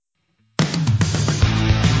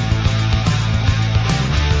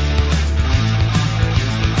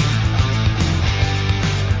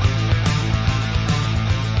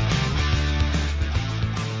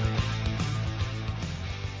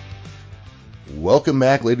Welcome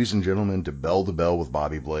back, ladies and gentlemen, to Bell to Bell with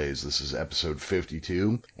Bobby Blaze. This is episode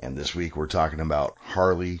 52, and this week we're talking about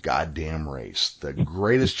Harley Goddamn Race, the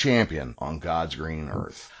greatest champion on God's green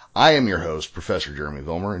earth. I am your host, Professor Jeremy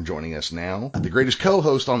Vilmer, and joining us now, the greatest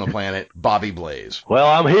co-host on the planet, Bobby Blaze. Well,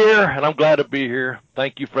 I'm here, and I'm glad to be here.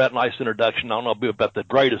 Thank you for that nice introduction. I don't know about the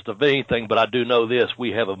greatest of anything, but I do know this.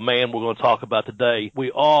 We have a man we're going to talk about today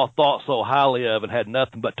we all thought so highly of and had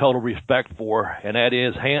nothing but total respect for, and that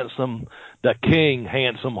is handsome, the King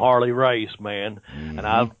handsome Harley Race, man. Mm-hmm.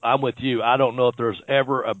 And I'm with you. I don't know if there's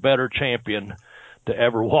ever a better champion to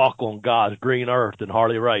ever walk on God's green earth than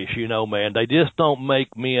Harley Race. You know, man, they just don't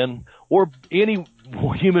make men or any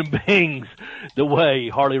human beings the way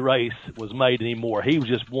Harley Race was made anymore. He was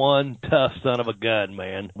just one tough son of a gun,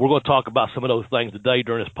 man. We're going to talk about some of those things today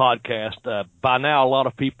during this podcast. By now, a lot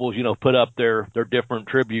of people, put up their different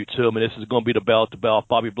tributes to him, and this is going to be the Bell to Bell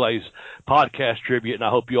Bobby Blaze podcast tribute, and I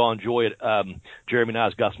hope you all enjoy it. Jeremy and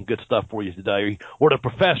I's got some good stuff for you today, or the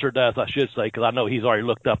professor does, I should say, because I know he's already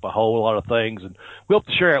looked up a whole lot of things, and we hope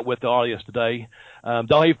to share it with the audience today.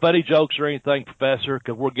 Don't have funny jokes or anything, Professor,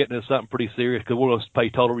 because we're getting into something pretty serious, because we're going to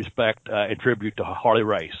pay total respect and tribute to Harley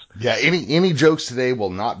Race. Yeah, any jokes today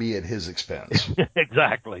will not be at his expense.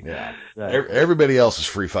 Exactly. Yeah. Everybody else is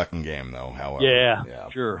free fucking game, though, however. Yeah.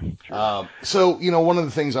 Sure. So, one of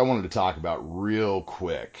the things I wanted to talk about real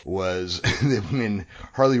quick was when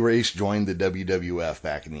Harley Race joined the WWF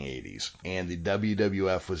back in the 80s, and the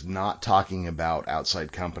WWF was not talking about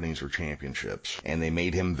outside companies or championships, and they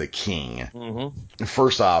made him the King. Mm-hmm.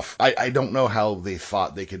 First off, I don't know how they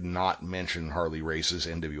thought they could not mention Harley Race's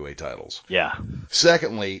NWA titles. Yeah.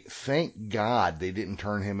 Secondly, thank God they didn't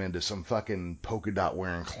turn him into some fucking polka dot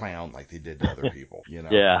wearing clown like they did to other people,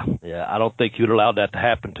 Yeah. I don't think you'd allowed that to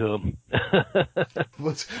happen to him.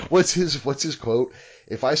 What's his quote?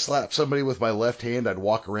 If I slapped somebody with my left hand, I'd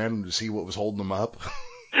walk around to see what was holding them up.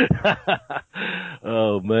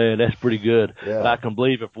 Oh man, that's pretty good. Yeah. I can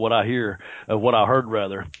believe it for what I heard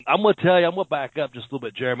rather. I'm going to tell you, I'm going to back up just a little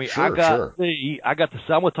bit, Jeremy. Sure. I'm going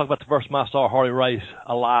to talk about the first time I saw Harley Race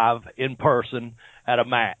alive in person at a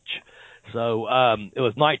match. So, it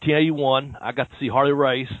was 1981. I got to see Harley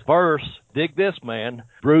Race first. Dig this, man.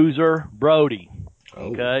 Bruiser Brody.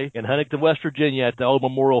 Okay. In Huntington, West Virginia at the old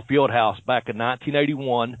Memorial Fieldhouse back in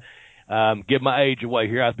 1981. Give my age away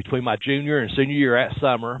here. I was between my junior and senior year at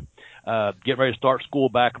summer, getting ready to start school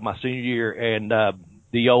back in my senior year, and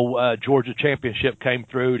the old Georgia Championship came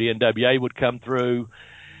through. The NWA would come through,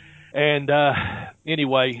 and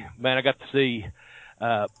anyway, man, I got to see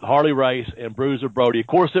Harley Race and Bruiser Brody. Of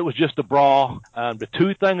course, it was just a brawl. The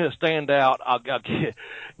two things that stand out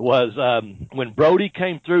was when Brody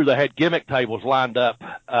came through, they had gimmick tables lined up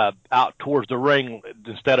out towards the ring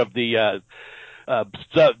instead of the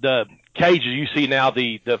cages you see now,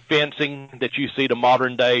 the fencing that you see, the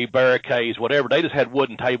modern day barricades, whatever. They just had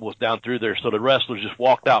wooden tables down through there, so the wrestlers just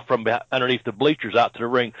walked out from underneath the bleachers out to the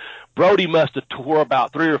ring. Brody must have tore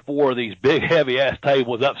about 3 or 4 of these big heavy ass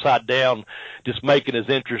tables upside down, just making his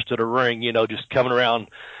entrance to the ring, just coming around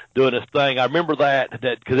doing his thing. I remember that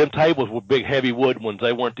because them tables were big, heavy wood ones.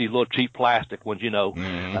 They weren't these little cheap plastic ones,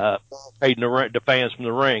 aiding the fans from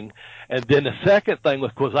the ring. And then the second thing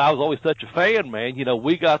was, because I was always such a fan, man,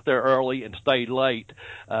 we got there early and stayed late,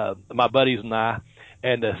 my buddies and I.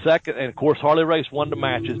 And of course, Harley Race won the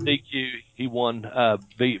matches, DQ. He won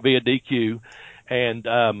via DQ.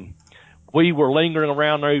 And we were lingering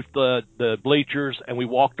around underneath the bleachers, and we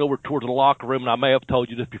walked over towards the locker room, and I may have told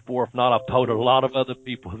you this before. If not, I've told a lot of other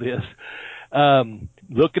people this.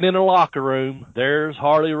 Looking in the locker room, there's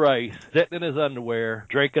Harley Race sitting in his underwear,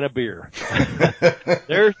 drinking a beer.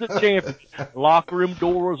 There's the champion. Locker room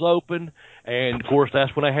door was open, and of course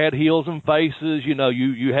that's when they had heels and faces.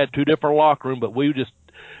 You had 2 different locker rooms, but we just,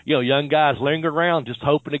 young guys lingered around just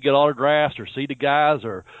hoping to get autographs or see the guys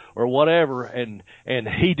or whatever. And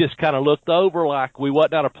he just kind of looked over like we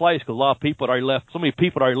wasn't out of place, because a lot of people had already left. So many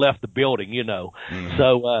people had already left the building, Mm-hmm.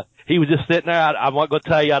 So, he was just sitting there. I'm not going to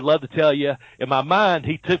tell you. I'd love to tell you. In my mind,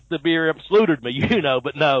 he took the beer and saluted me,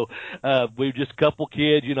 but no, we were just a couple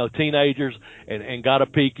kids, teenagers, and got a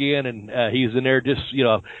peek in, and he was in there just,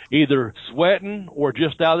 either sweating or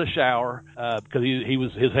just out of the shower, because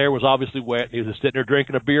his hair was obviously wet. He was just sitting there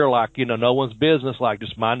drinking a beer like, no one's business, like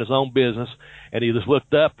just mind his own business. And he just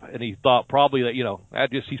looked up and he thought probably that,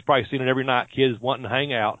 he's probably seen it every night, kids wanting to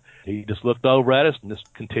hang out. He just looked over at us and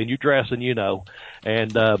just continued dressing, and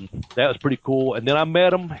that was pretty cool. And then I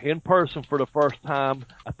met him in person for the first time.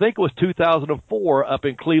 I think it was 2004 up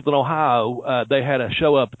in Cleveland, Ohio. They had a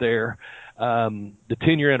show up there, the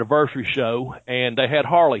 10-year anniversary show, and they had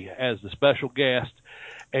Harley as the special guest.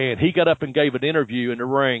 And he got up and gave an interview in the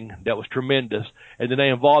ring that was tremendous. And then they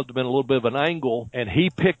involved him in a little bit of an angle, and he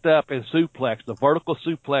picked up and suplexed, the vertical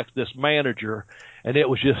suplex, this manager. And it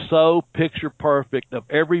was just so picture perfect of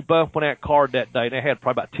every bump on that card that day. They had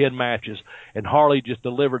probably about 10 matches, and Harley just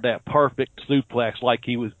delivered that perfect suplex like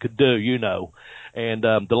he could do, you know. And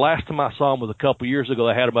the last time I saw him was a couple years ago.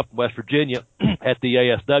 I had him up in West Virginia at the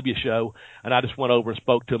ASW show, and I just went over and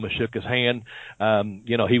spoke to him and shook his hand.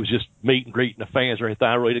 You know, he was just meet and greeting the fans or anything.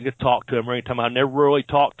 I really didn't get to talk to him or anything. I never really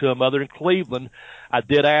talked to him other than Cleveland. I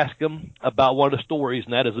did ask him about one of the stories,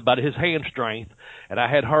 and that is about his hand strength. And I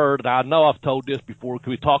had heard, and I know I've told this before, because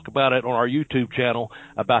we talked about it on our YouTube channel,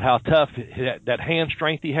 about how tough that hand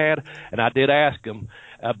strength he had. And I did ask him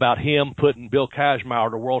about him putting Bill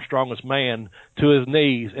Kazmaier, the world's strongest man, to his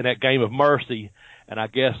knees in that Game of Mercy. And I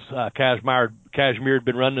guess Kazmaier had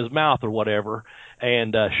been running his mouth or whatever.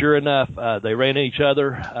 And sure enough, they ran into each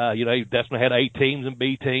other. You know, he definitely had A teams and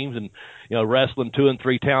B teams, and you know, wrestling 2 and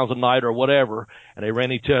 3 towns a night or whatever. And they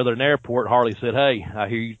ran into each other in the airport. Harley said, "Hey, I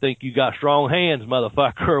hear you think you got strong hands,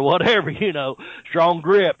 motherfucker," or whatever, you know, strong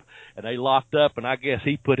grip. And they locked up, and I guess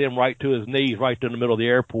he put him right to his knees, right in the middle of the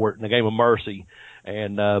airport in the Game of Mercy.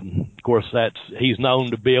 And of course, he's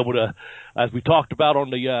known to be able to, as we talked about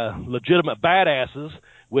on the Legitimate Badasses,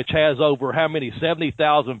 which has over how many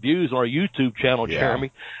 70,000 views on our YouTube channel,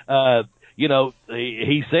 Jeremy. You know,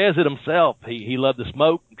 he says it himself. He loved to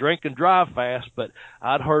smoke, drink, and drive fast. But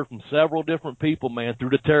I'd heard from several different people, man,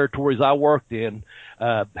 through the territories I worked in,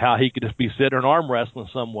 how he could just be sitting and arm wrestling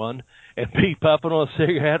someone and be puffing on a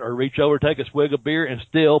cigarette or reach over, take a swig of beer, and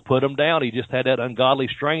still put him down. He just had that ungodly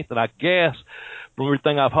strength. And I guess from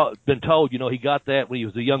everything I've been told, you know, he got that when he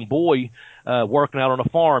was a young boy, working out on a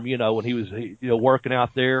farm, you know, when he was, you know, working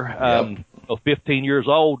out there, 15 years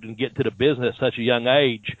old and getting to the business at such a young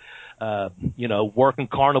age, you know, working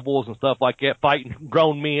carnivals and stuff like that, fighting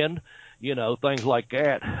grown men, you know, things like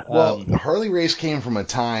that. Well, Harley Race came from a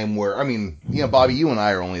time where, I mean, you know, Bobby, you and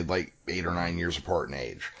I are only like 8 or 9 years apart in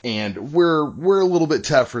age, and we're a little bit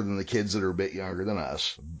tougher than the kids that are a bit younger than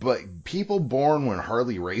us. But people born when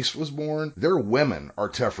Harley Race was born, their women are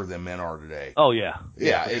tougher than men are today. Oh yeah,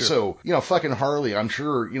 yeah. So you know, fucking Harley, I'm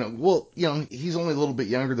sure, you know, well, you know, he's only a little bit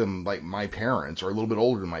younger than like my parents, or a little bit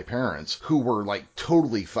older than my parents, who were like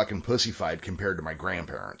totally fucking pussyfied compared to my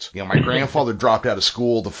grandparents. You know, my grandfather dropped out of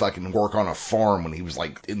school to fucking work on a farm when he was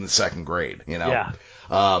like in the 2nd grade. You know. Yeah.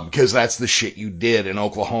 Because that's the shit you did in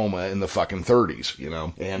Oklahoma in the fucking 30s, you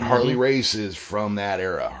know. And Harley Race is from that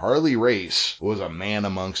era. Harley Race was a man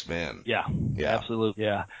amongst men. Yeah, absolutely.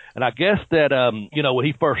 Yeah, and I guess that you know, when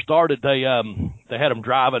he first started, they had him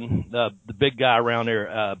driving the big guy around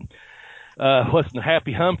there. What's the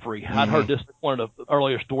Happy Humphrey? I'd heard this one of the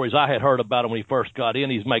earlier stories I had heard about him when he first got in.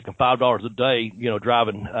 He's making $5 a day, you know,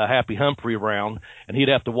 driving Happy Humphrey around, and he'd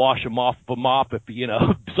have to wash him off with a mop if, you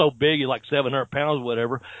know, so big, he's like 700 pounds or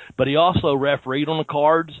whatever. But he also refereed on the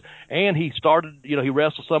cards, and he started, you know, he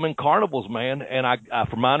wrestled some in carnivals, man. And I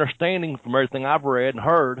from my understanding, from everything I've read and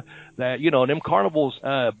heard, that, you know, them carnivals,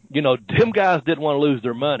 you know, them guys didn't want to lose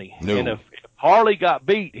their money. No. And if Harley got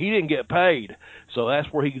beat, he didn't get paid. So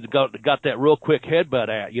that's where he got that real quick headbutt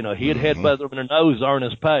at. You know, he had headbutted him in the nose to earn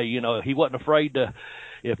his pay. You know, he wasn't afraid to,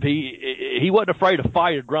 he wasn't afraid to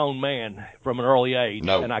fight a grown man from an early age.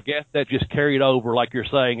 No. And I guess that just carried over, like you're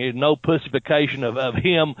saying. There's no pussification of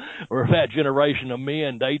him or that generation of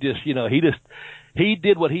men. They just, you know, he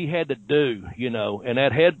did what he had to do, you know, and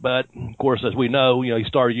that headbutt, of course, as we know, you know, he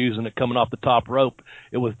started using it coming off the top rope.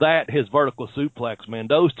 It was that, his vertical suplex, man.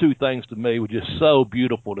 Those two things to me were just so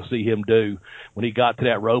beautiful to see him do when he got to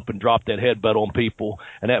that rope and dropped that headbutt on people.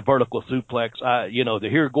 And that vertical suplex, you know, to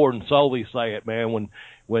hear Gordon Soley say it, man, when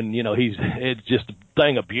you know, it's just a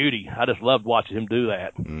thing of beauty. I just loved watching him do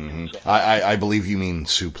that. So. I believe you mean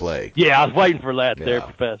suplex. Yeah, I was waiting for that there,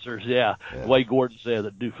 professors. Yeah, the way Gordon said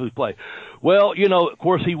it, do suplex. Well, you know, of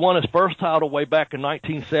course, he won his first title way back in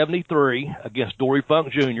 1973 against Dory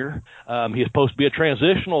Funk Jr. He was supposed to be a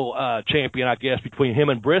transitional champion, I guess, between him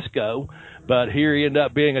and Briscoe. But here he ended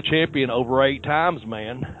up being a champion over 8 times,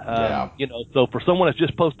 man. You know, so for someone that's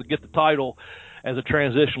just supposed to get the title as a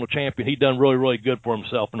transitional champion, he done really, really good for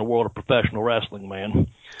himself in the world of professional wrestling, man.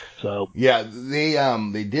 So yeah,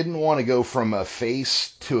 they didn't want to go from a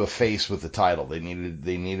face to a face with the title. They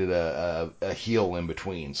needed a heel in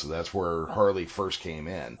between. So that's where Harley first came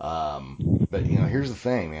in. But you know, here's the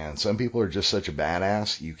thing, man. Some people are just such a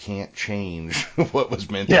badass. You can't change what was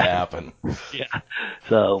meant to happen. Yeah.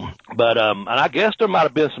 So, but and I guess there might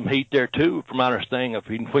have been some heat there too, from my understanding,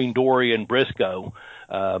 between Dory and Briscoe.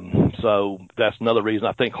 So that's another reason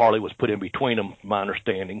I think Harley was put in between them, my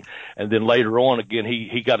understanding. And then later on, again,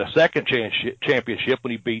 he got a second championship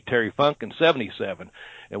when he beat Terry Funk in 77.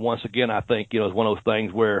 And once again, I think, it's one of those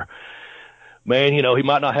things where, man, he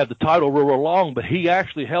might not have the title real long, but he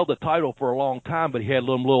actually held the title for a long time, but he had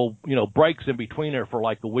little breaks in between there for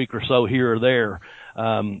like a week or so here or there.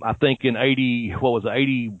 I think in 83,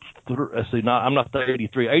 let's see, I'm not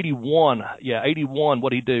 83, 81. Yeah, 81,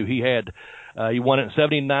 what'd he do? He won it in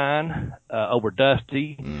 79, over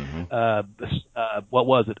Dusty. Mm-hmm. What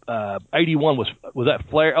was it? 81 was that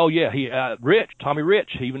Flair? Oh yeah, Tommy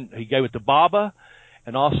Rich, he gave it to Baba.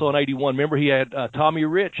 And also in 81, remember he had, Tommy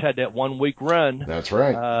Rich had that 1 week run. That's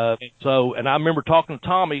right. And I remember talking to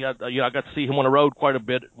Tommy, I got to see him on the road quite a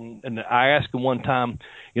bit. And I asked him one time,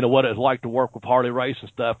 what it was like to work with Harley Race and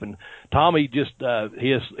stuff. And Tommy just,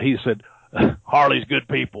 he said, Harley's good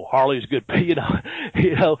people. Harley's good people.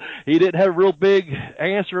 He didn't have a real big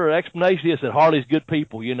answer or explanation. He said, Harley's good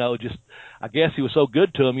people, just, I guess he was so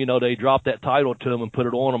good to him, they dropped that title to him and put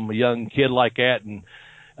it on him, a young kid like that. And,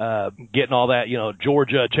 getting all that,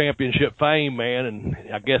 Georgia championship fame, man. And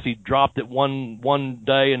I guess he dropped it one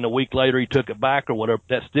day and a week later he took it back or whatever.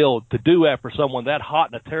 That's still, to do that for someone that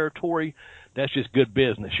hot in the territory, that's just good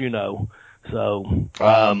business, So,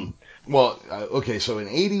 okay, so in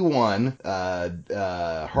 81,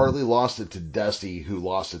 Harley lost it to Dusty, who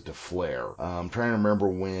lost it to Flair. I'm trying to remember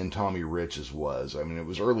when Tommy Rich's was. I mean, it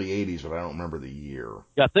was early 80s, but I don't remember the year.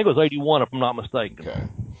 Yeah, I think it was 81 if I'm not mistaken. Okay.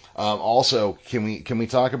 Also, can we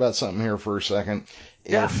talk about something here for a second?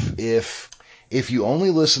 Yeah. If you only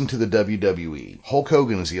listen to the WWE, Hulk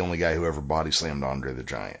Hogan is the only guy who ever body slammed Andre the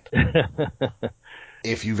Giant.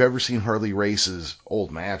 If you've ever seen Harley Race's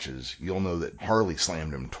old matches, you'll know that Harley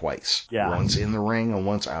slammed him twice. Yeah. Once in the ring and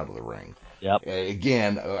once out of the ring. Yep.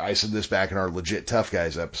 Again, I said this back in our Legit Tough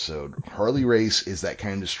Guys episode. Harley Race is that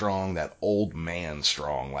kind of strong, that old man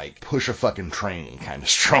strong, like push a fucking train kind of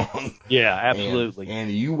strong. Yeah, absolutely. And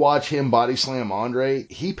you watch him body slam Andre,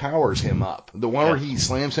 he powers him up. The one where he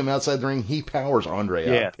slams him outside the ring, he powers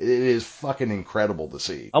Andre up. It is fucking incredible to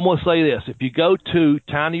see. I'm going to say this. If you go to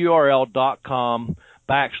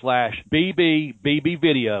tinyurl.com/BBBB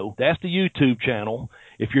video, that's the YouTube channel.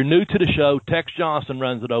 If you're new to the show, Tex Johnson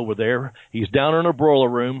runs it over there. He's down in a broiler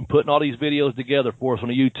room putting all these videos together for us on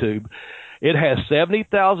the YouTube. It has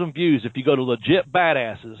 70,000 views. If you go to Legit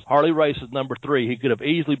Badasses, Harley Race is number 3. He could have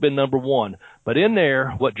easily been number 1. But in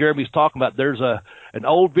there, what Jeremy's talking about, there's an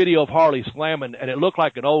old video of Harley slamming, and it looked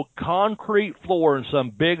like an old concrete floor in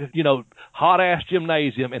some big, hot-ass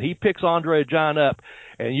gymnasium, and he picks Andre the Giant up,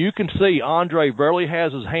 and you can see Andre barely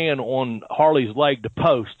has his hand on Harley's leg to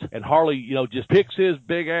post, and Harley, just picks his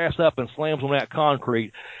big ass up and slams on that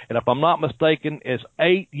concrete. And if I'm not mistaken, it's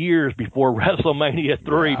 8 years before WrestleMania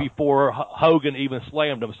 3 before Hogan even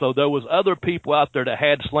slammed him. So there was other people out there that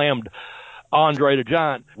had slammed Andre the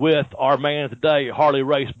Giant, with our man today, Harley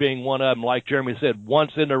Race, being one of them. Like Jeremy said,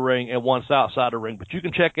 once in the ring and once outside the ring. But you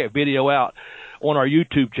can check that video out on our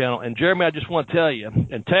YouTube channel. And Jeremy, I just want to tell you,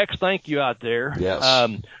 and Tex, thank you out there. Yes.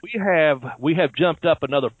 We have jumped up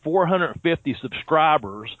another 450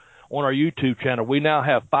 subscribers on our YouTube channel. We now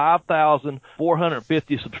have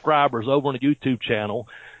 5,450 subscribers over on the YouTube channel.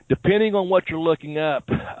 Depending on what you're looking up,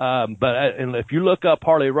 and if you look up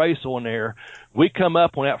Harley Race on there, we come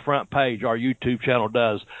up on that front page. Our YouTube channel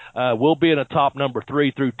does. We'll be in the top number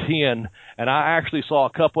 3 through 10. And I actually saw a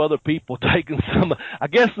couple other people taking some, I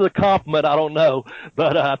guess it's a compliment, I don't know,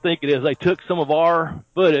 but I think it is. They took some of our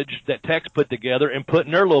footage that Tex put together and put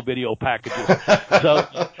in their little video packages. So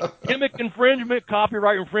gimmick infringement,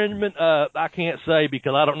 copyright infringement, I can't say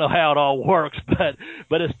because I don't know how it all works, but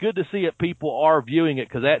it's good to see that people are viewing it,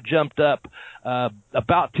 because that jumped up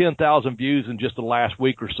about 10,000 views in just the last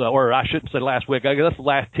week or so, or I shouldn't say last week, I guess that's the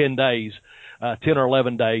last 10 days. 10 or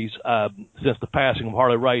 11 days since the passing of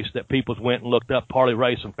Harley Race, that people went and looked up Harley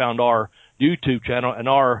Race and found our YouTube channel. And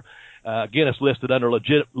our, again, it's listed under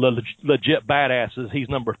Legit Badasses. He's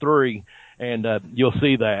number 3, and you'll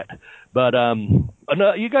see that. But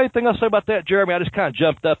you got anything else to say about that, Jeremy? I just kind of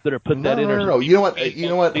jumped up there and put that in there. No. You know what?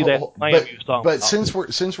 But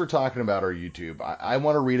since we're talking about our YouTube, I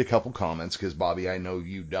want to read a couple comments, because Bobby, I know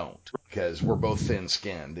you don't, because we're both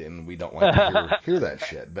thin-skinned and we don't like to hear that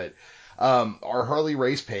shit. But Our Harley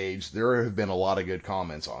race page, there have been a lot of good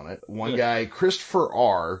comments on it. One guy, Christopher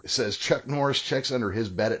R, says Chuck Norris checks under his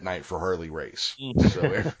bed at night for Harley race.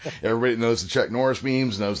 So everybody knows the Chuck Norris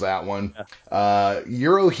memes, knows that one.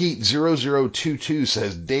 Euroheat0022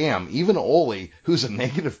 says, damn, even Ole, who's a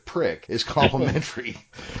negative prick, is complimentary.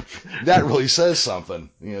 That really says something.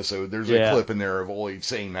 So there's a clip in there of Ole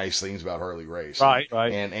saying nice things about Harley race. Right.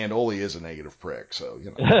 And Ole is a negative prick, so,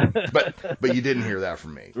 but you didn't hear that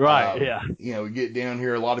from me. Right, We get down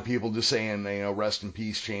here, a lot of people just saying, rest in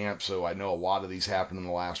peace, champ. So I know a lot of these happened in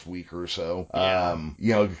the last week or so.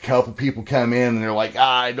 A couple people come in and they're like,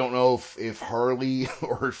 I don't know if Harley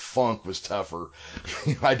or if Funk was tougher.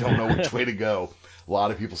 I don't know which way to go. A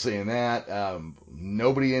lot of people saying that.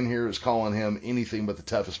 Nobody in here is calling him anything but the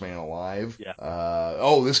toughest man alive.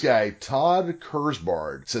 This guy, Todd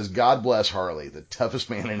Kurzbard, says, God bless Harley, the toughest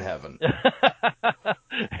man in heaven.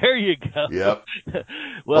 There you go. Yep.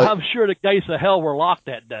 Well, I'm sure the gates of hell were locked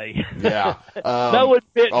that day. Yeah. No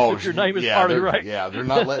admittance if your name is Harley Race. Yeah, they're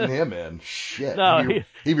not letting him in. Shit. No,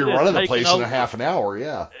 he'd be running the place in a half an hour,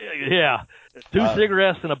 yeah. Yeah. 2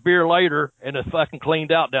 cigarettes and a beer later, and it's fucking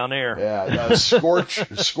cleaned out down there. Yeah,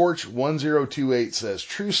 Scorch1028 says,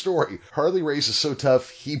 true story, Harley Race is so tough,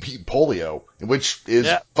 he beat polio, which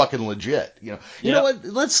is fucking legit. You know what?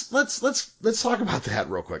 Let's talk about that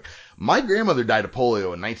real quick. My grandmother died of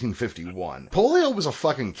polio in 1951. Polio was a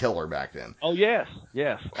fucking killer back then. Oh, yes.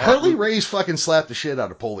 Harley Race fucking slapped the shit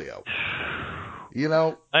out of polio.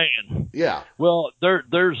 Man. Yeah. Well,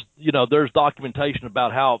 there's documentation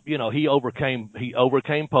about how, he overcame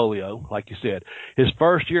polio, like you said. His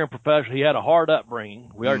first year in professional, he had a hard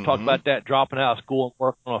upbringing. We already talked about that, dropping out of school and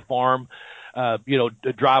working on a farm,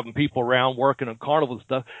 driving people around, working on carnival and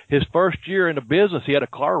stuff. His first year in the business, he had a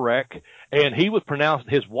car wreck, and he was pronounced,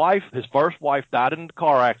 his first wife died in the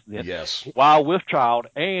car accident. Yes. While with child,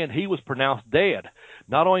 and he was pronounced dead.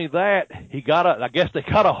 Not only that, I guess they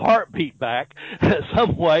got a heartbeat back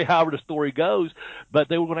some way, however the story goes, but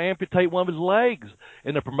they were going to amputate one of his legs.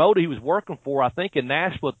 And the promoter he was working for, I think in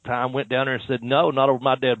Nashville at the time, went down there and said, no, not over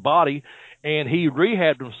my dead body. And he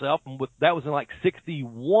rehabbed himself, and that was in like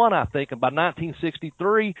 61, I think. And by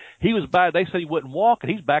 1963, he was back. They said he wouldn't walk,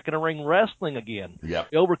 and he's back in the ring wrestling again. Yep.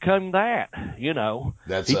 He overcome that,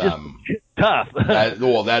 That's tough.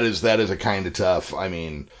 That is a kind of tough. I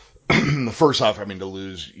mean, first off, to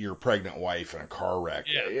lose your pregnant wife in a car wreck.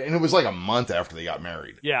 Yeah. And it was like a month after they got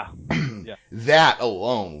married. Yeah. That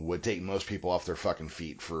alone would take most people off their fucking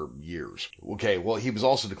feet for years. Okay, well, he was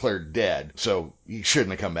also declared dead, so he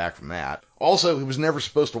shouldn't have come back from that. Also, he was never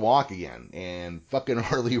supposed to walk again. And fucking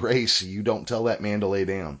Harley Race, you don't tell that man to lay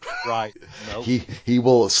down. Right. Nope. He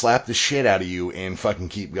will slap the shit out of you and fucking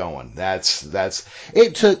keep going.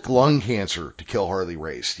 It took lung cancer to kill Harley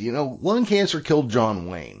Race. Lung cancer killed John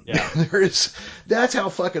Wayne. Yeah. That's how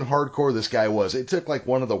fucking hardcore this guy was. It took like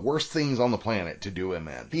one of the worst things on the planet to do him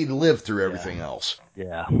in. He lived through everything else.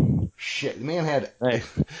 Yeah. Shit, the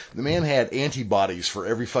man had antibodies for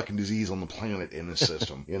every fucking disease on the planet in his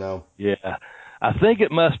system, Yeah. I think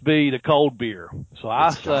it must be the cold beer. So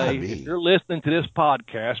I say, if you're listening to this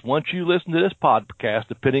podcast, once you listen to this podcast,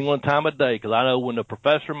 depending on the time of day, because I know when the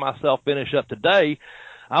professor and myself finish up today,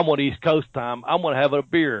 I'm on East Coast time, I'm going to have a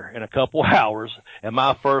beer in a couple hours, and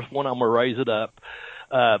my first one, I'm going to raise it up.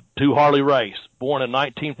 To Harley Race, born in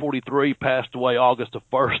 1943, passed away August the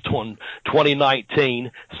 1st,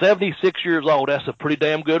 2019. 76 years old. That's a pretty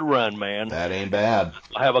damn good run, man. That ain't bad.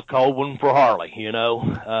 I have a cold one for Harley,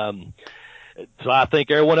 So I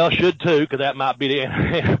think everyone else should too, because that might be the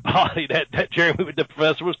antibody that Jeremy, the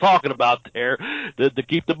professor, was talking about there to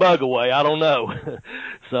keep the bug away. I don't know.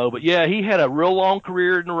 But yeah, he had a real long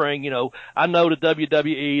career in the ring. I know the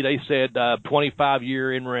WWE, they said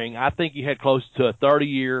 25-year in ring. I think he had close to a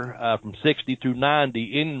 30-year from 60 through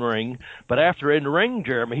 90 in ring. But after in the ring,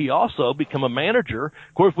 Jeremy, he also became a manager.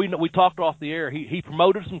 Of course, we talked off the air. He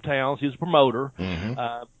promoted some towns. He was a promoter.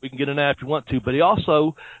 Mm-hmm. We can get into that if you want to. But he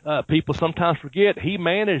also, people sometimes forget, he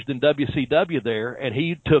managed in WCW there, and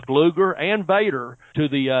he took Luger and Vader to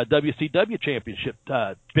the WCW championship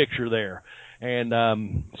picture there.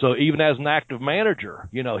 And so even as an active manager,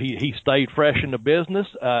 he stayed fresh in the business.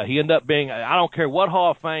 He ended up being, I don't care what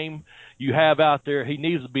Hall of Fame you have out there, he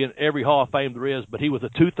needs to be in every Hall of Fame there is, but he was a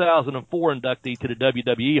 2004 inductee to the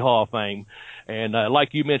WWE Hall of Fame. And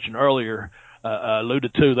like you mentioned earlier,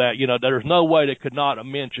 alluded to that, there's no way they could not have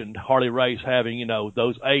mentioned Harley Race having,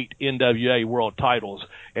 those 8 NWA world titles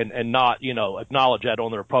and not, acknowledge that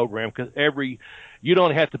on their program, because every you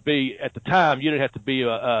don't have to be, at the time, you didn't have to be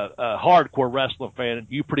a hardcore wrestling fan.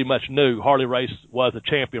 You pretty much knew Harley Race was a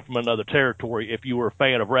champion from another territory if you were a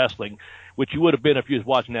fan of wrestling, which you would have been if you was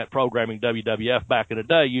watching that programming WWF back in the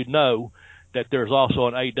day. You'd know that there's also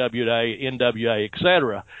an AWA, NWA,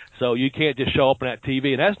 etc. So you can't just show up on that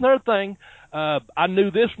TV. And that's another thing. I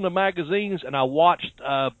knew this from the magazines, and I watched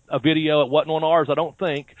a video. It wasn't on ours, I don't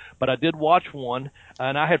think, but I did watch one,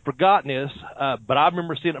 and I had forgotten this, but I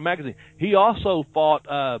remember seeing it in a magazine. He also fought,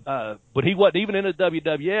 but he wasn't even in the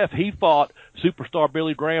WWF. He fought Superstar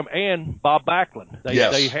Billy Graham and Bob Backlund. They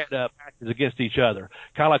had matches against each other,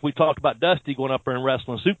 kind of like we talked about Dusty going up there and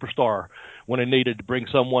wrestling Superstar when they needed to bring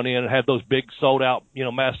someone in and have those big sold-out,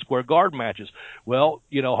 Madison Square Garden matches. Well,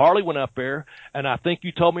 Harley went up there, and I think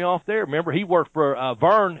you told me off there. Remember, he worked for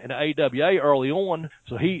Vern in the AWA early on,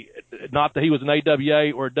 so not that he was an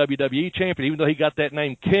AWA or a WWE champion, even though he got that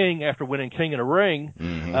name King after winning King in the Ring.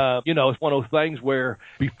 Mm-hmm. It's one of those things where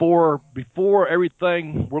before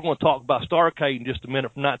everything, we're going to talk about Starrcade in just a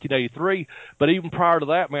minute from 1983, but even prior to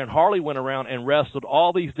that, man, Harley went around and wrestled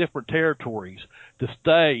all these different territories to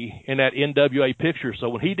stay in that NWA picture. So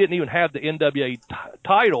when he didn't even have the NWA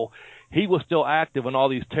title, he was still active in all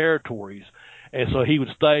these territories. And so he would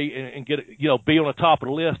stay and get, be on the top of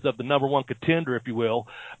the list of the number one contender, if you will,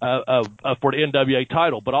 for the NWA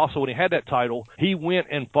title. But also when he had that title, he went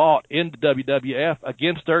and fought in the WWF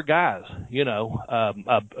against their guys,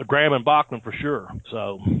 Graham and Bachman for sure.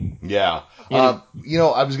 So. Yeah. I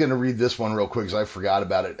was going to read this one real quick because I forgot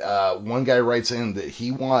about it. One guy writes in that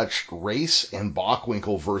he watched Race and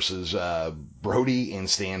Bockwinkel versus Brody and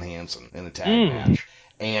Stan Hansen in a tag match.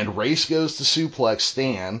 And Race goes to suplex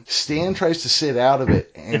Stan. Stan tries to sit out of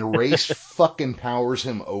it, and Race fucking powers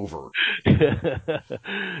him over.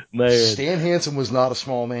 Man. Stan Hansen was not a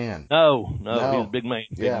small man. No, he was a big man.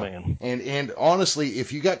 Big man. And honestly,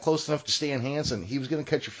 if you got close enough to Stan Hansen, he was going to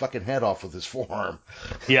cut your fucking head off with his forearm.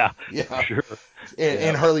 Yeah, yeah, sure.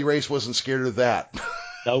 And Harley Race wasn't scared of that.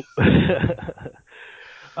 Nope.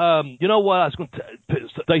 You know what? I was going to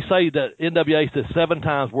they say that NWA is 7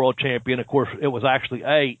 times world champion. Of course, it was actually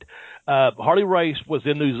 8. Harley Race was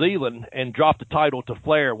in New Zealand and dropped the title to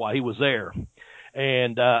Flair while he was there.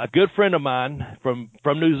 And a good friend of mine from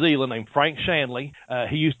New Zealand named Frank Shanley,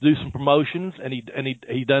 he used to do some promotions and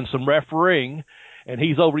he done some refereeing. And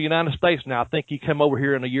he's over the United States now. I think he came over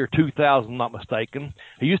here in the year 2000, not mistaken.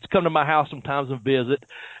 He used to come to my house sometimes and visit.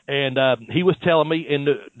 And he was telling me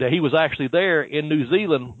that he was actually there in New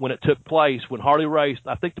Zealand when it took place, when Harley Race,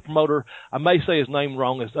 I think the promoter, I may say his name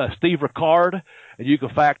wrong, is Steve Ricard. And you can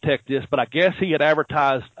fact check this, but I guess he had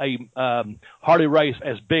advertised a Harley Race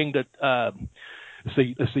as being the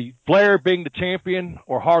let's see, Flair being the champion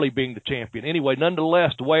or Harley being the champion. Anyway,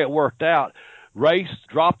 nonetheless, the way it worked out, Race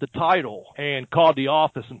dropped the title and called the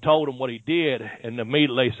office and told him what he did, and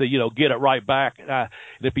immediately said, get it right back. And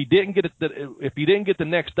if he didn't get it, the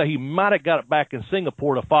next day, he might have got it back in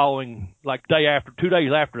Singapore the following, 2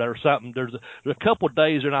 days after that or something. There's a couple of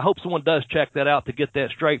days, and I hope someone does check that out to get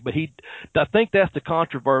that straight. But I think that's the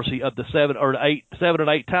controversy of the 7 and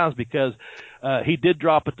 8 times, because he did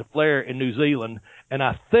drop it to Flair in New Zealand, and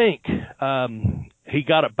I think he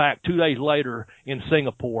got it back 2 days later in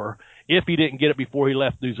Singapore, if he didn't get it before he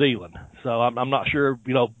left New Zealand. So I'm not sure,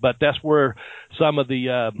 but that's where some of the,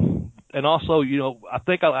 and also, I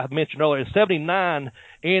think I mentioned earlier, in 79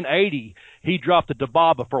 and 80, he dropped it to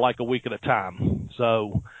Baba for like a week at a time.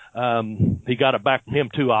 So, he got it back from him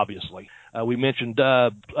too, obviously. We mentioned,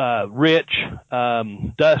 Rich,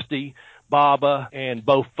 Dusty, Baba, and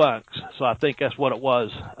both Funks. So I think that's what it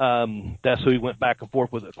was. That's who he went back and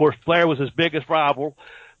forth with. Of course, Flair was his biggest rival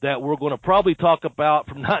that we're going to probably talk about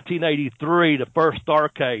from 1983, the first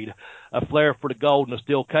Starrcade, a Flair for the gold in a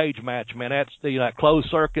steel cage match. Man, that's that closed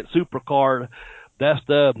circuit supercard. That's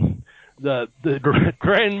the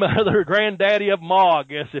granddaddy of them all, I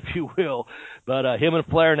guess, if you will. But him and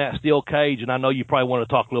Flair in that steel cage, and I know you probably want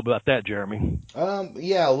to talk a little bit about that, Jeremy.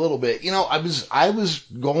 Yeah, a little bit. I was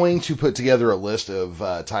going to put together a list of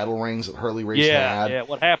title rings that Harley Race had. Yeah,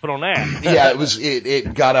 what happened on that? Yeah,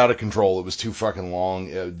 it got out of control. It was too fucking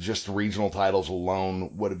long. Just the regional titles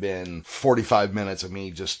alone would have been 45 minutes of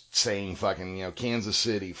me just saying fucking, Kansas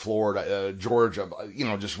City, Florida, Georgia,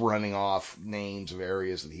 just running off names of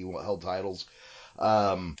areas that he held titles.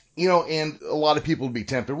 And a lot of people would be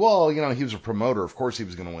tempted, well, he was a promoter, of course he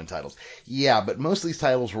was going to win titles. Yeah, but most of these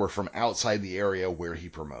titles were from outside the area where he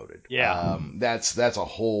promoted. Yeah. That's a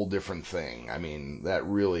whole different thing. I mean, that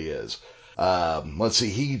really is. Let's see,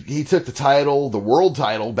 he took the world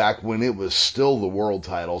title back when it was still the world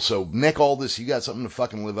title. So Nick Aldis, you got something to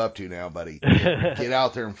fucking live up to now, buddy. Get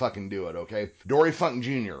out there and fucking do it, okay? Dory Funk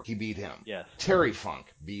Jr., he beat him. Yes. Terry Funk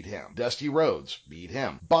beat him. Dusty Rhodes beat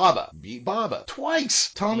him. Baba beat Baba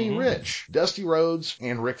twice. Tommy Rich, Dusty Rhodes,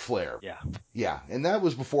 and Ric Flair. Yeah. Yeah, and that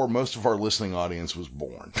was before most of our listening audience was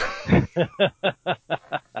born.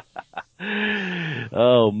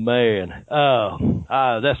 Oh, man.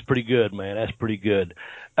 That's pretty good, man. That's pretty good.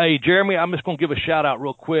 Hey, Jeremy, I'm just going to give a shout-out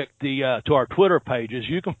real quick to our Twitter pages.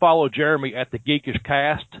 You can follow Jeremy at The Geekish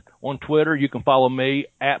Cast on Twitter. You can follow me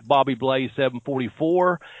at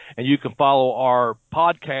BobbyBlaze744, and you can follow our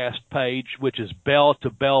podcast page, which is Bell to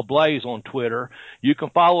Bell Blaze on Twitter. You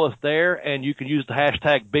can follow us there, and you can use the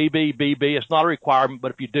hashtag BBBB. It's not a requirement,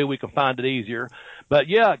 but if you do, we can find it easier. But,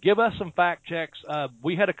 yeah, give us some fact checks.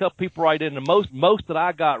 We had a couple people write in. The most that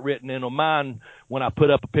I got written in on mine when I put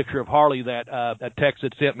up a picture of Harley that text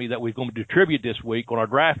had sent me that we're going to do tribute this week on our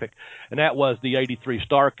graphic, and that was the 83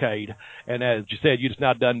 Starrcade. And as you said, you just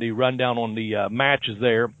now done the rundown on the matches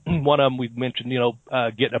there. One of them we mentioned,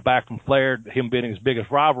 getting it back from Flair, him being his biggest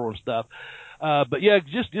rival and stuff. But yeah,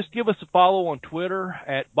 just give us a follow on Twitter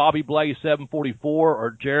at BobbyBlaze744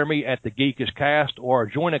 or Jeremy at The Geekish Cast, or our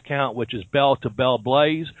joint account, which is Bell to Bell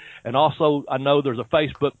Blaze. And also, I know there's a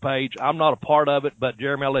Facebook page. I'm not a part of it, but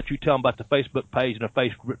Jeremy, I'll let you tell them about the Facebook page and a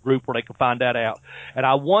Facebook group where they can find that out. And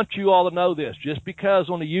I want you all to know this, just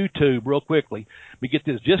because on the YouTube, real quickly, we get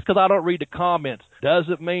this, just because I don't read the comments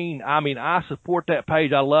doesn't mean, I support that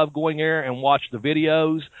page. I love going there and watch the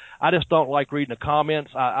videos. I just don't like reading the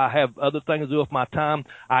comments. I have other things to do with my time.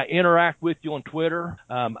 I interact with you on Twitter.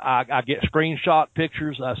 I get screenshot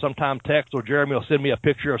pictures, sometimes text, or Jeremy will send me a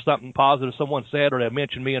picture of something positive someone said, or they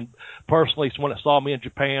mention me personally, someone that saw me in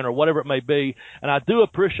Japan or whatever it may be. And I do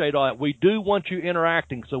appreciate all that. We do want you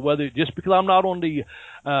interacting. So whether, just because I'm not on the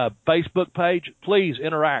Facebook page, please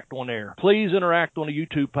interact on there. Please interact on the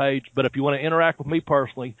YouTube page. But if you want to interact with me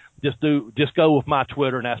personally, just go with my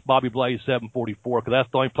Twitter, and that's BobbyBlaze744, because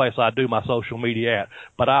that's the only place I do my social media at.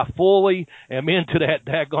 But I fully am into that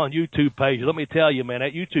daggone YouTube page. Let me tell you, man,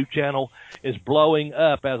 that YouTube channel is blowing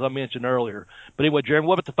up, as I mentioned earlier. But anyway, Jeremy,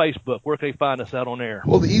 what about the Facebook? Where can they find us out on there?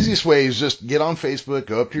 Well, the easiest way is just get on Facebook,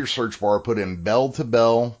 go up to your search bar, put in Bell to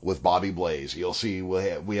Bell with Bobby Blaze. You'll see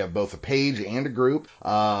we have both a page and a group.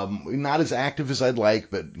 Not as active as I'd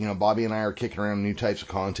like, but Bobby and I are kicking around new types of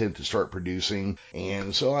content to start producing,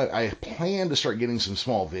 and so I plan to start getting some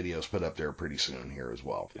small videos put up there pretty soon here as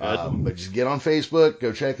well. But just get on Facebook,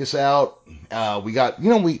 go check us out. We got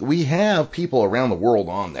we have people around the world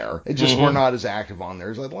on there. It just we're not as active on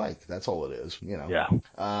there as I'd like. That's all it is. Yeah.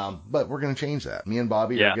 But we're gonna change that. Me and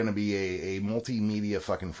Bobby are gonna be a multimedia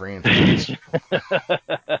fucking franchise.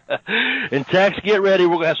 And Tex, get ready.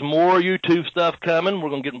 We're going to have some more YouTube stuff coming. We're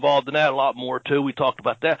going to get involved in that a lot more, too. We talked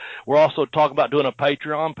about that. We're also talking about doing a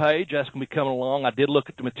Patreon page. That's going to be coming along. I did look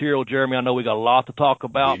at the material, Jeremy. I know we got a lot to talk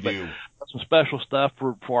about. We do. Some special stuff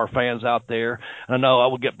for our fans out there. And I know I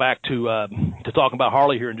will get back to talking about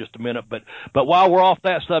Harley here in just a minute. But while we're off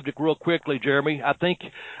that subject real quickly, Jeremy, I think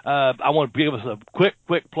I want to give us a quick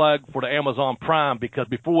plug for the Amazon Prime, because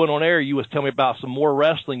before we went on air, you was telling me about some more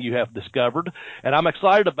wrestling you have discovered, and I'm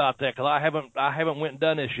excited about that because I haven't went and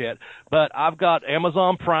done this yet. But I've got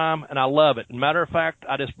Amazon Prime, and I love it. Matter of fact,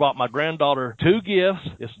 I just bought my granddaughter 2 gifts.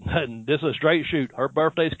 This is a straight shoot. Her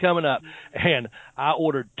birthday's coming up, and I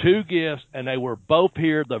ordered 2 gifts, and they were both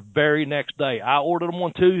here the very next day. I ordered them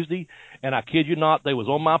on Tuesday, and I kid you not, they was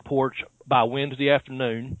on my porch by Wednesday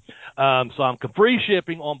afternoon. So I'm free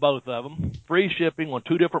shipping on both of them, free shipping on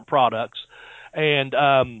 2 different products. And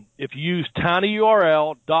if you use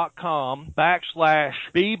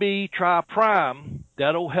tinyurl.com/BB-Try-Prime,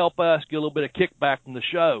 that'll help us get a little bit of kickback from the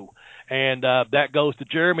show. And that goes to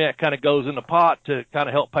Jeremy. That kind of goes in the pot to kind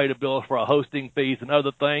of help pay the bills for our hosting fees and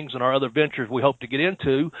other things and our other ventures we hope to get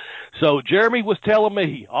into. So Jeremy was telling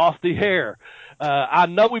me off the air, I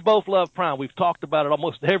know we both love Prime. We've talked about it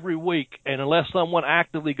almost every week. And unless someone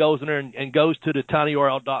actively goes in there and goes to the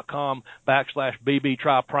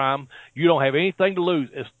tinyurl.com/BB-Try-Prime, you don't have anything to lose.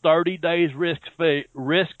 It's 30 days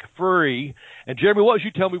risk-free. And Jeremy, what was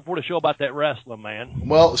you telling me before the show about that wrestling, man?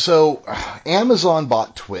 Well, so Amazon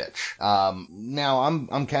bought Twitch. Now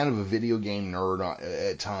I'm kind of a video game nerd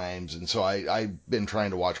at times, and so I've been trying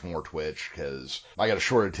to watch more Twitch because I got a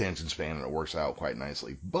short attention span and it works out quite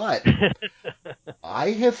nicely. But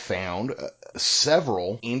I have found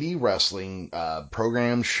several indie wrestling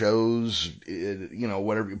programs, shows,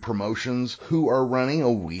 whatever, promotions, who are running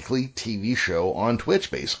a weekly TV show on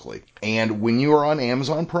Twitch, basically. And when you are on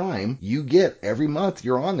Amazon Prime, you get, every month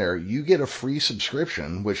you're on there, you get a free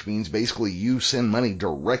subscription, which means basically you send money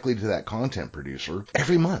directly to that content producer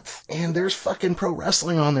every month. And there's fucking pro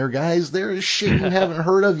wrestling on there, guys. There is shit you haven't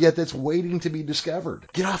heard of yet that's waiting to be discovered.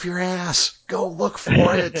 Get off your ass. Go look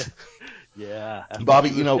for it. Yeah, Bobby,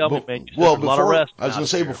 before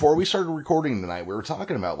before we started recording tonight, we were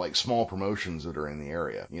talking about like small promotions that are in the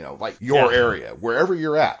area, like your area, wherever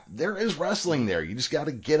you're at, there is wrestling there. You just got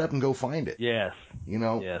to get up and go find it. Yes.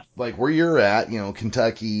 Like where you're at,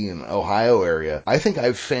 Kentucky and Ohio area, I think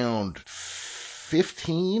I've found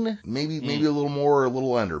 15, maybe a little more or a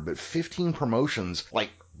little under, but 15 promotions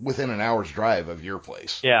like within an hour's drive of your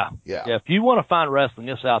place. Yeah. If you want to find wrestling,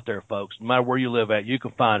 it's out there, folks. No matter where you live at, you can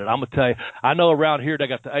find it. I'm going to tell you, I know around here they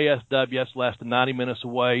got the ASW, that's less than 90 minutes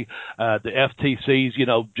away. The FTC's,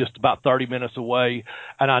 just about 30 minutes away.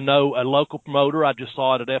 And I know a local promoter, I just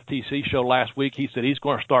saw it at FTC show last week. He said he's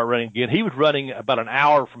going to start running again. He was running about an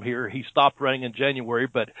hour from here. He stopped running in January,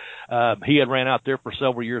 but he had ran out there for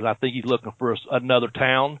several years. I think he's looking for another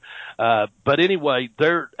town. But anyway,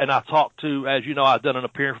 and I talked to, as you know, I've done an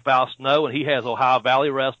appearance for Val Snow, and he has Ohio Valley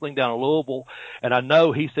Wrestling down in Louisville, and I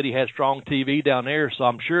know he said he had strong TV down there, so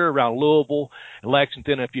I'm sure around Louisville and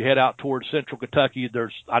Lexington, if you head out towards central Kentucky,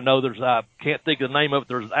 I can't think of the name of it,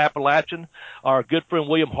 there's Appalachian. Our good friend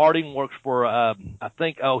William Harding works for, I'm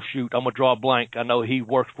going to draw a blank. I know he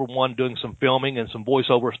works for one doing some filming and some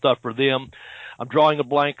voiceover stuff for them. I'm drawing a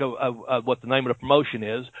blank of what the name of the promotion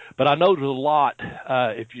is, but I know there's a lot.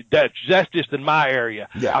 That's just in my area.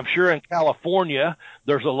 Yeah. I'm sure in California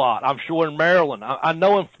there's a lot. I'm sure in Maryland. I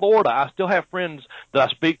know in Florida. I still have friends that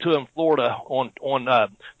I speak to in Florida on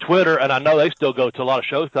Twitter, and I know they still go to a lot of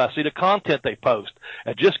shows because I see the content they post.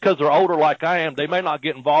 And just because they're older like I am, they may not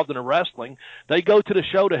get involved in the wrestling. They go to the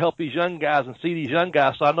show to help these young guys and see these young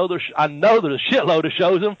guys. So I know there's a shitload of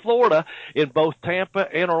shows in Florida, in both Tampa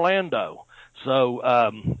and Orlando. So,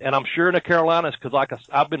 and I'm sure in the Carolinas, because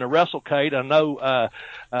I've been to WrestleCade. I know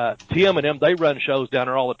Tim and them, they run shows down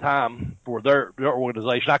there all the time for their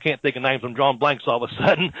organization. I can't think of names. I'm drawing blanks all of a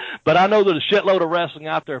sudden. But I know there's a shitload of wrestling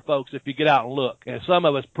out there, folks, if you get out and look. And some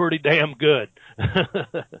of it's pretty damn good.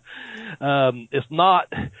 It's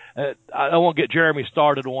not I don't want to get Jeremy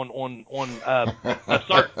started on a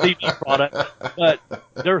certain TV product, but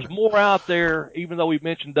there's more out there. Even though we've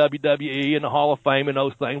mentioned WWE and the Hall of Fame and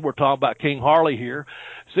those things, we're talking about King Harley here.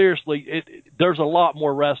 Seriously, there's a lot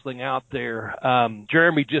more wrestling out there.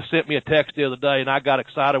 Jeremy just sent me a text the other day, and I got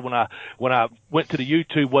excited when I went to the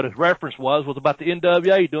YouTube. What his reference was about the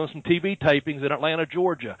NWA doing some TV tapings in Atlanta,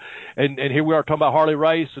 Georgia, and here we are talking about Harley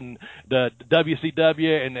Race and the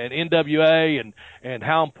WCW and NWA and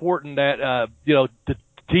how important that the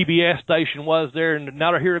TBS station was there, and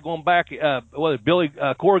now they're here going back. Billy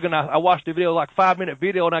Corrigan, I watched the video, like 5-minute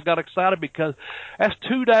video, and I got excited because that's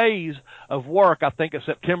 2 days of work. I think it's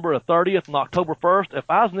September 30th and October 1st. If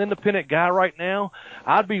I was an independent guy right now,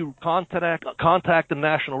 I'd be contacting the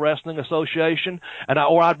National Wrestling Association,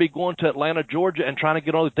 or I'd be going to Atlanta, Georgia, and trying to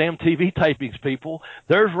get all the damn TV tapings. People,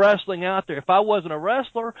 there's wrestling out there. If I wasn't a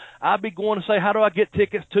wrestler, I'd be going to say, how do I get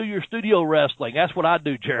tickets to your studio wrestling? That's what I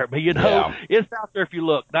do, Jeremy. It's out there if you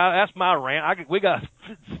look. Now that's my rant. We got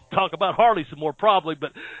to talk about Harley some more probably,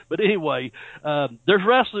 but anyway,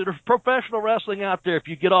 there's professional wrestling out there if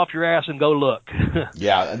you get off your ass and go look.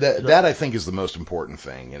 Yeah, that I think is the most important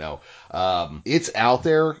thing. It's out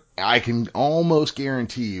there. I can almost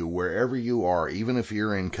guarantee you, wherever you are, even if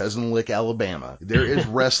you're in Cousin Lick, Alabama, there is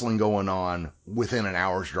wrestling going on within an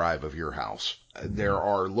hour's drive of your house. There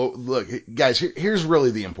are, look, guys, here's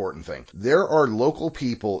really the important thing. There are local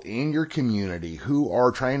people in your community who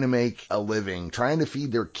are trying to make a living, trying to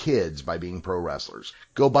feed their kids by being pro wrestlers.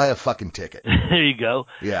 Go buy a fucking ticket. There you go.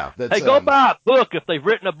 Yeah. Hey, go buy a book if they've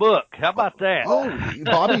written a book. How about that? Oh,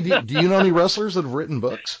 Bobby, do you know any wrestlers that have written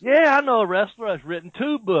books? Yeah, I know a wrestler that's written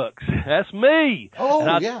 2 books. That's me.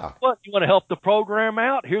 Oh, yeah. What, you want to help the program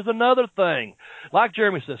out? Here's another thing. Like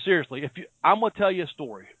Jeremy said, seriously, I'm going to tell you a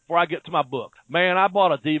story before I get to my book. Man, I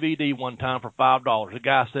bought a DVD one time for $5. The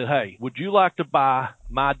guy said, hey, would you like to buy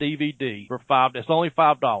my DVD for $5? It's only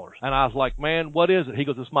 $5. And I was like, man, what is it? He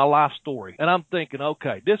goes, it's my life story. And I'm thinking,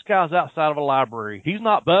 okay, this guy's outside of a library. He's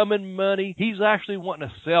not bumming money. He's actually wanting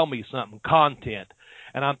to sell me something, content.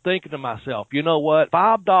 And I'm thinking to myself, you know what?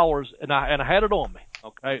 $5, and I had it on me.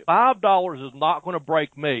 Okay, $5 is not going to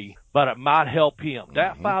break me, but it might help him.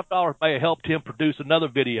 That $5 may have helped him produce another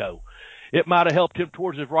video. It might have helped him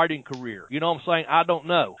towards his writing career. You know what I'm saying? I don't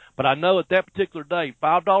know. But I know at that particular day,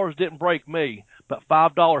 $5 didn't break me, but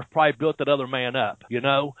 $5 probably built that other man up, you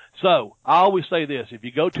know? So I always say this, if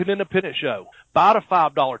you go to an independent show, buy a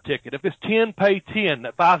 $5 ticket. If it's 10, pay 10.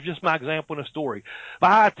 That 5 is just my example in a story.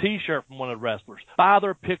 Buy a T-shirt from one of the wrestlers. Buy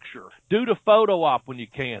their picture. Do the photo op when you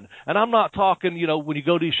can. And I'm not talking, you know, when you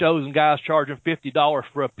go to these shows and guys charging $50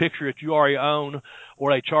 for a picture that you already own,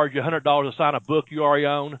 or they charge you $100 to sign a book you already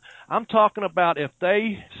own. I'm talking about if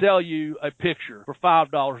they sell you a picture for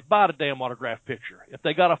 $5, buy the damn autographed picture. If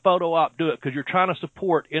they got a photo op, do it, because you're trying to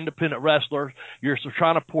support independent wrestlers. You're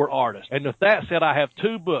trying to support artists. And with that said, I have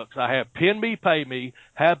 2 books. I have Pin Me, Pay Me,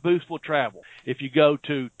 Have Boots Will Travel. If you go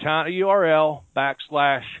to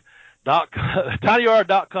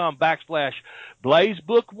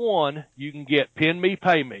tinyurl.com/BlazeBook1, you can get Pin Me,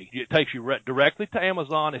 Pay Me. It takes you directly to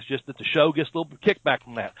Amazon. It's just that the show gets a little bit kickback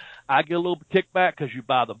from that. I get a little bit kickback because you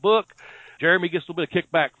buy the book. Jeremy gets a little bit of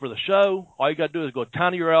kickback for the show. All you got to do is go to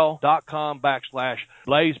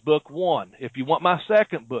tinyurl.com/BlazeBook1. If you want my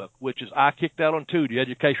second book, which is I Kicked Out on 2, The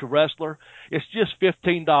Educational Wrestler, it's just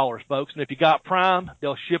 $15, folks. And if you got Prime,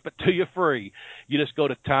 they'll ship it to you free. You just go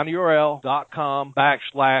to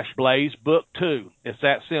tinyurl.com/BlazeBook2. It's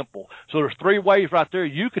that simple. So there's 3 ways right there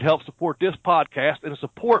you could help support this podcast and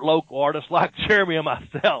support local artists like Jeremy and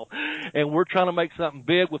myself. And we're trying to make something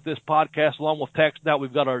big with this podcast along with Text. Now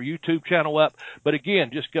we've got our YouTube channel up. But again,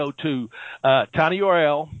 just go to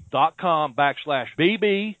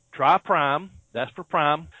tinyurl.com/BB, try Prime. That's for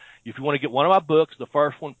Prime. If you want to get one of my books, the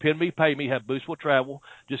first one, Pin Me, Pay Me, Have Boots Will Travel,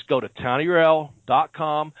 just go to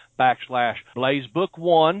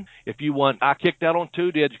tinyurl.com/BlazeBook1. If you want I Kicked Out on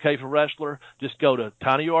 2, The Educational Wrestler, just go to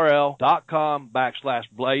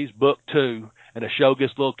tinyurl.com/BlazeBook2. And the show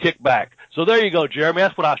gets a little kickback. So there you go, Jeremy.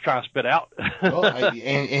 That's what I was trying to spit out. Well,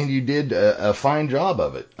 and you did a fine job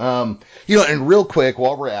of it. You know, and real quick,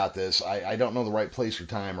 while we're at this, I don't know the right place or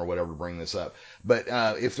time or whatever to bring this up, but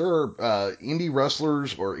if there are indie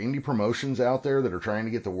wrestlers or indie promotions out there that are trying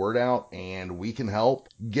to get the word out and we can help,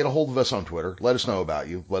 get a hold of us on Twitter. Let us know about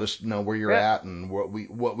you. Let us know where you're at and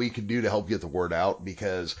what we could do to help get the word out,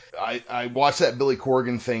 because I watched that Billy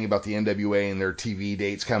Corgan thing about the NWA and their TV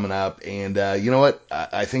dates coming up, and you know what?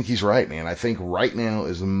 I think he's right, man. I think right now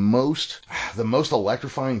is the most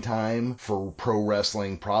electrifying time for pro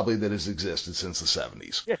wrestling probably that has existed since the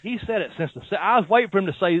 70s. Yeah, he said it since I was waiting for him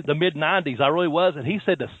to say the mid-90s. I really was, and he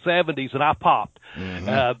said the 70s, and I popped.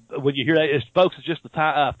 Mm-hmm. When you hear that, folks, it's just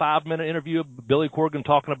a 5-minute interview of Billy Corgan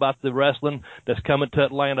talking about the wrestling that's coming to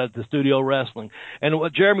Atlanta, the studio wrestling. And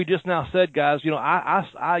what Jeremy just now said, guys, you know,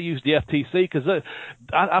 I use the FTC because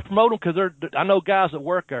I promote them because I know guys that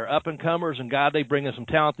work there, up-and-comers, and guys, they bring in some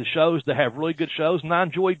talented shows. They have really good shows, and I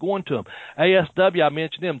enjoy going to them. ASW, I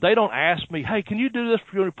mentioned them. They don't ask me, hey, can you do this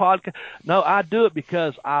for your podcast? No, I do it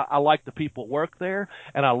because I like the people that work there,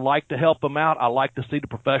 and I like to help them out. I like to see the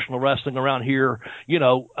professional wrestling around here, you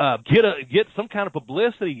know, get some kind of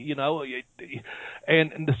publicity, you know.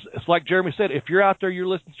 And it's like Jeremy said, if you're out there, you're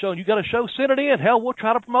listening to the show, and you got a show, send it in. Hell, we'll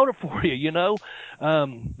try to promote it for you, you know.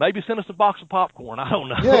 Maybe send us a box of popcorn. I don't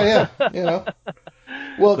know. Yeah, you know.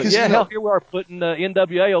 Well, but yeah, hell, here we are putting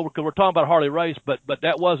NWA over because we're talking about Harley Race, but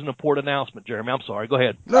that was an important announcement, Jeremy. I'm sorry. Go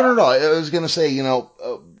ahead. No. I was going to say, you know,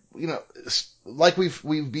 like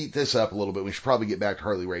we've beat this up a little bit. We should probably get back to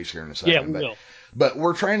Harley Race here in a second. Yeah, we will. But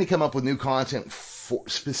we're trying to come up with new content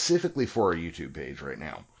specifically for our YouTube page right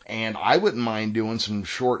now. And I wouldn't mind doing some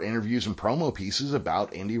short interviews and promo pieces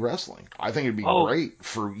about indie wrestling. I think it'd be great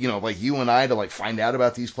for, you know, like you and I to like find out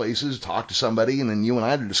about these places, talk to somebody, and then you and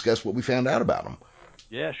I to discuss what we found out about them.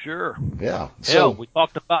 Yeah, sure. Yeah. Hell, we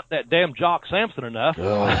talked about that damn Jock Sampson enough.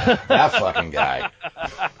 That fucking guy.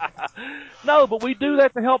 No, but we do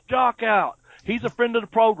that to help Jock out. He's a friend of the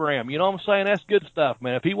program. You know what I'm saying? That's good stuff,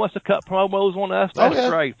 man. If he wants to cut promos on us, that's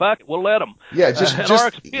great. Fuck it, we'll let him. Yeah, just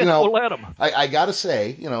you know, we'll let him. I gotta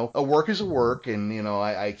say, you know, a work is a work, and you know,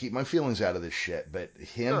 I keep my feelings out of this shit. But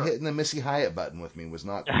him hitting the Missy Hyatt button with me was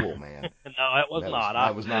not cool, man. No, it was not.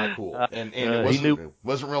 That was not cool, and it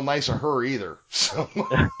wasn't real nice of her either. So.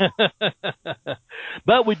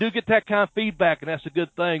 But we do get that kind of feedback, and that's a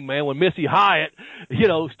good thing, man. When Missy Hyatt, you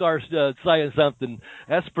know, starts saying something,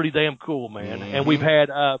 that's pretty damn cool, man. Mm-hmm. And we've had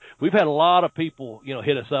a lot of people, you know,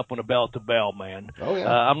 hit us up on a bell to bell, man. Oh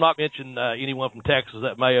yeah. I'm not mentioning anyone from Texas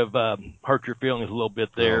that may have hurt your feelings a little bit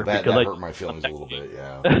there. That hurt my feelings a little bit,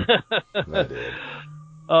 yeah. That did.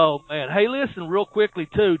 Oh, man. Hey, listen, real quickly,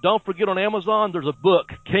 too. Don't forget on Amazon, there's a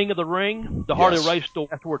book, King of the Ring, the Harley Race story.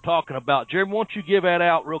 That's what we're talking about. Jeremy, why don't you give that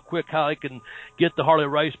out real quick, how they can get the Harley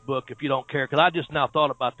Race book if you don't care? Because I just now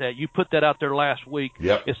thought about that. You put that out there last week.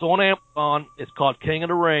 Yep. It's on Amazon. It's called King of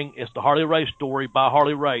the Ring. It's the Harley Race story by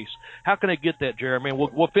Harley Race. How can they get that, Jeremy? And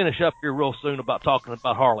we'll finish up here real soon about talking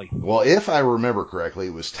about Harley. Well, if I remember correctly,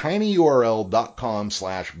 it was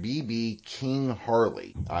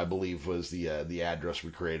tinyurl.com/bbkingharley, I believe was the address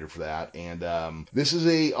we created for that. And this is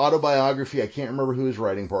a autobiography. I can't remember who his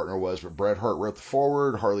writing partner was, but Bret Hart wrote the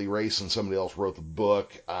foreword, Harley Race and somebody else wrote the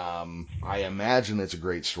book. I imagine it's a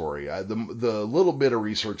great story. The little bit of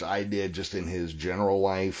research I did just in his general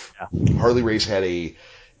life, Harley Race had a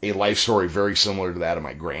life story very similar to that of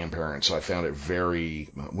my grandparents, so I found it very,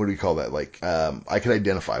 what do you call that? Like, I could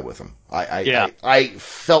identify with him. I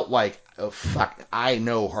felt like, oh, fuck, I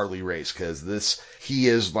know Harley Race, because he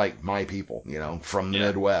is like my people, from the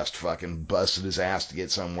Midwest, fucking busted his ass to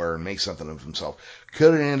get somewhere and make something of himself.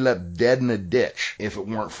 Could have ended up dead in a ditch if it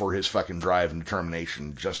weren't for his fucking drive and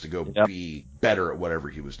determination just to go be better at whatever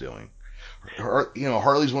he was doing.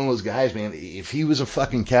 Harley's one of those guys, man. If he was a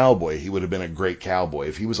fucking cowboy, he would have been a great cowboy.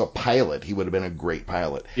 If he was a pilot, he would have been a great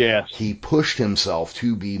pilot. Yes. He pushed himself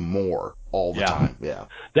to be more all the time. Yeah.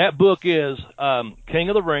 That book is King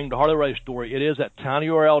of the Ring, the Harley Race story. It is at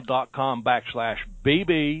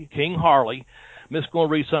tinyurl.com/bbkingharley. I'm just going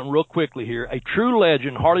to read something real quickly here. A true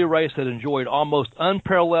legend, Harley Race had enjoyed almost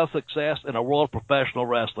unparalleled success in the world of professional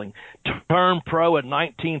wrestling. Turned pro in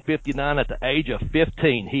 1959 at the age of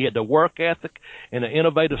 15. He had the work ethic and an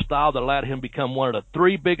innovative style that allowed him to become one of the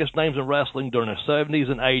three biggest names in wrestling during the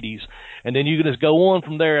 70s and 80s. And then you can just go on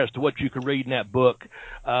from there as to what you can read in that book.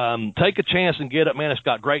 Take a chance and get it, man. It's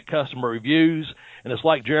got great customer reviews. And it's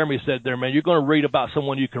like Jeremy said there, man, you're going to read about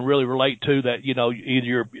someone you can really relate to that,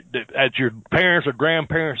 either at your parents' or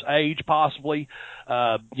grandparents' age possibly,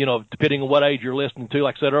 depending on what age you're listening to.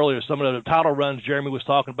 Like I said earlier, some of the title runs Jeremy was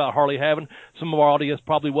talking about Harley having, some of our audience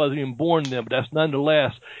probably wasn't even born then, but that's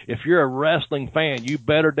nonetheless, if you're a wrestling fan, you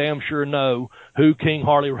better damn sure know who King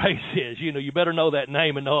Harley Race is. You better know that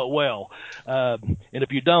name and know it well. And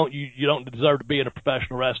if you don't, you don't deserve to be in a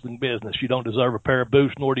professional wrestling business. You don't deserve a pair of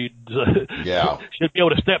boots, nor do you should be able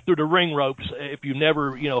to step through the ring ropes if you've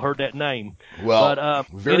never, heard that name. Well, but,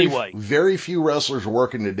 anyway, very few wrestlers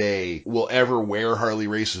working today will ever wear Harley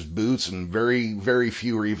Race's boots, and very, very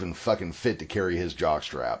few are even fucking fit to carry his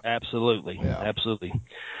jockstrap. Absolutely. Yeah. Absolutely.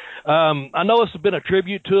 I know it's been a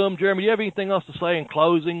tribute to him. Jeremy, do you have anything else to say in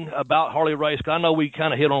closing about Harley Race? I know we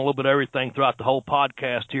kind of hit on a little bit of everything throughout the whole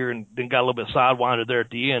podcast here and then got a little bit sidewinded there at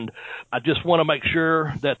the end. I just want to make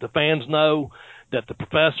sure that the fans know that the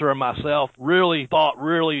professor and myself really thought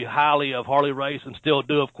really highly of Harley Race and still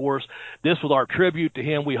do, of course. This was our tribute to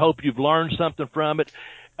him. We hope you've learned something from it.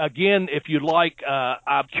 Again, if you'd like,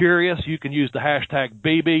 I'm curious, you can use the hashtag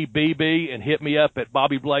BBBB and hit me up at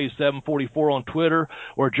BobbyBlaze744 on Twitter,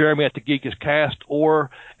 or Jeremy at the Geekiest Cast, or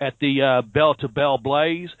at the Bell to Bell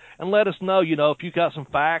Blaze, and let us know, if you got some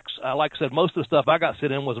facts. Like I said, most of the stuff I got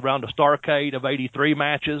sent in was around the Starrcade of 83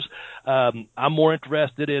 matches. I'm more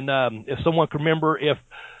interested in if someone can remember if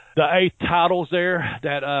the 8th titles there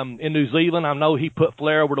that in New Zealand, I know he put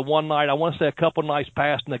Flair over to one night. I want to say a couple nights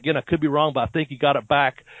passed, and again, I could be wrong, but I think he got it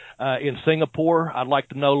back in Singapore. I'd like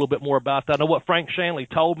to know a little bit more about that. I know what Frank Shanley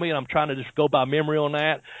told me, and I'm trying to just go by memory on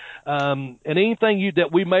that. And anything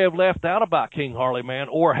that we may have left out about King Harley, man,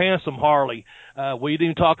 or Handsome Harley. We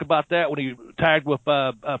didn't talk about that when he tagged with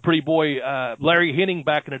Pretty Boy Larry Hennig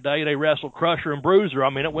back in the day. They wrestled Crusher and Bruiser. I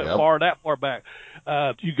mean, it went that far back.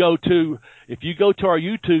 If you go to our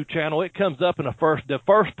YouTube channel, it comes up in the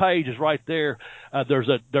first page is right there. There's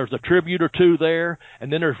a tribute or two there,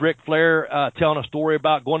 and then there's Ric Flair telling a story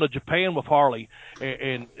about going to Japan with Harley,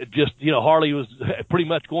 and just Harley was pretty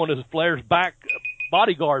much going as Flair's back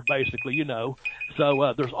bodyguard, basically,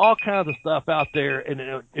 So there's all kinds of stuff out there,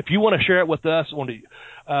 and if you want to share it with us on the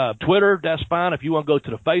Twitter, that's fine. If you want to go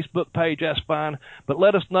to the Facebook page, that's fine. But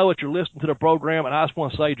let us know that you're listening to the program. And I just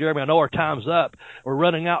want to say, Jeremy, I know our time's up. We're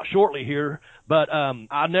running out shortly here. But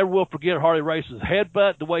I never will forget Harley Race's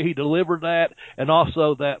headbutt, the way he delivered that, and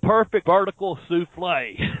also that perfect vertical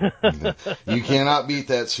souffle. You cannot beat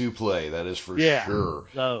that souffle, that is for sure.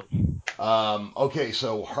 So. Okay,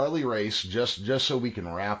 so Harley Race, just so we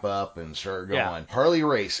can wrap up and start going. Yeah. Harley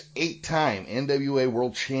Race, 8-time NWA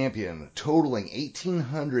World Champion, totaling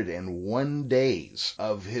 1,801 days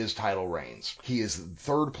of his title reigns. He is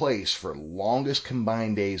third place for longest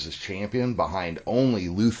combined days as champion, behind only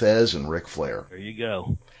Lou Thesz and Ric Flair. There you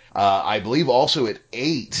go. I believe also at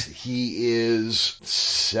 8, he is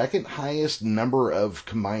second highest number of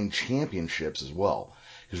combined championships as well.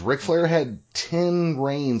 Because Ric Flair had 10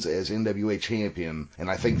 reigns as NWA champion, and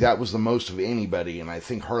I think that was the most of anybody, and I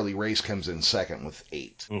think Harley Race comes in second with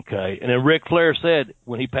 8. Okay. And then Ric Flair said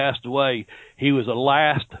when he passed away, he was the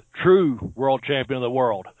last true world champion of the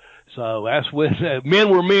world. So that's when men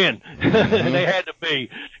were men, and they had to be,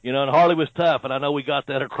 and Harley was tough, and I know we got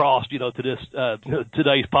that across, to this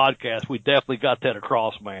today's podcast. We definitely got that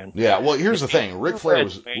across, man. Yeah, well, here's the thing: Ric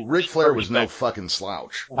Flair was no fucking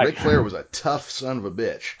slouch. Ric Flair was a tough son of a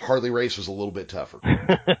bitch. Harley Race was a little bit tougher.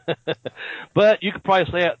 But you could probably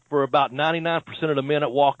say that for about 99% of the men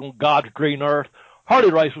that walk on God's green earth.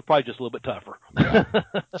 Harley Race was probably just a little bit tougher.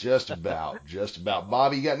 Yeah, just about.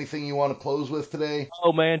 Bobby, you got anything you want to close with today?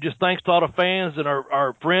 Oh, man, just thanks to all the fans and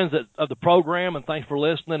our friends of the program, and thanks for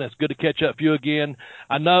listening. It's good to catch up with you again.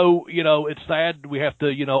 I know, it's sad we have to,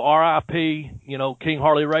 RIP, King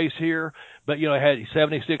Harley Race here. But, he's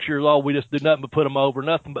 76 years old. We just did nothing but put him over.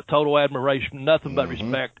 Nothing but total admiration, nothing but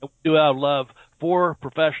respect. We do out of love for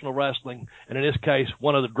professional wrestling, and in this case,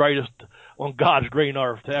 one of the greatest on God's green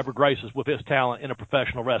earth to ever grace us with his talent in a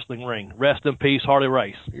professional wrestling ring. Rest in peace, Harley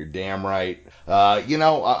Race. You're damn right. I'm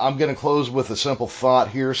going to close with a simple thought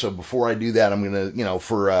here. So before I do that, I'm going to,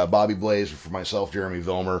 for Bobby Blaze, for myself, Jeremy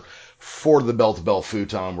Vilmer, for the Bell to Bell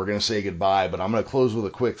Futon, we're going to say goodbye, but I'm going to close with a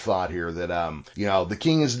quick thought here that, the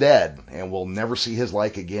king is dead and we'll never see his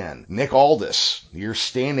like again. Nick Aldis, you're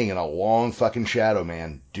standing in a long fucking shadow,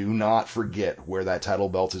 man. Do not forget where that title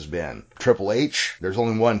belt has been. Triple H, there's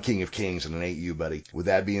only one King of Kings and it ain't you, buddy. With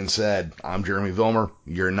that being said, I'm Jeremy Vilmer.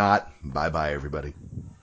 You're not. Bye-bye, everybody.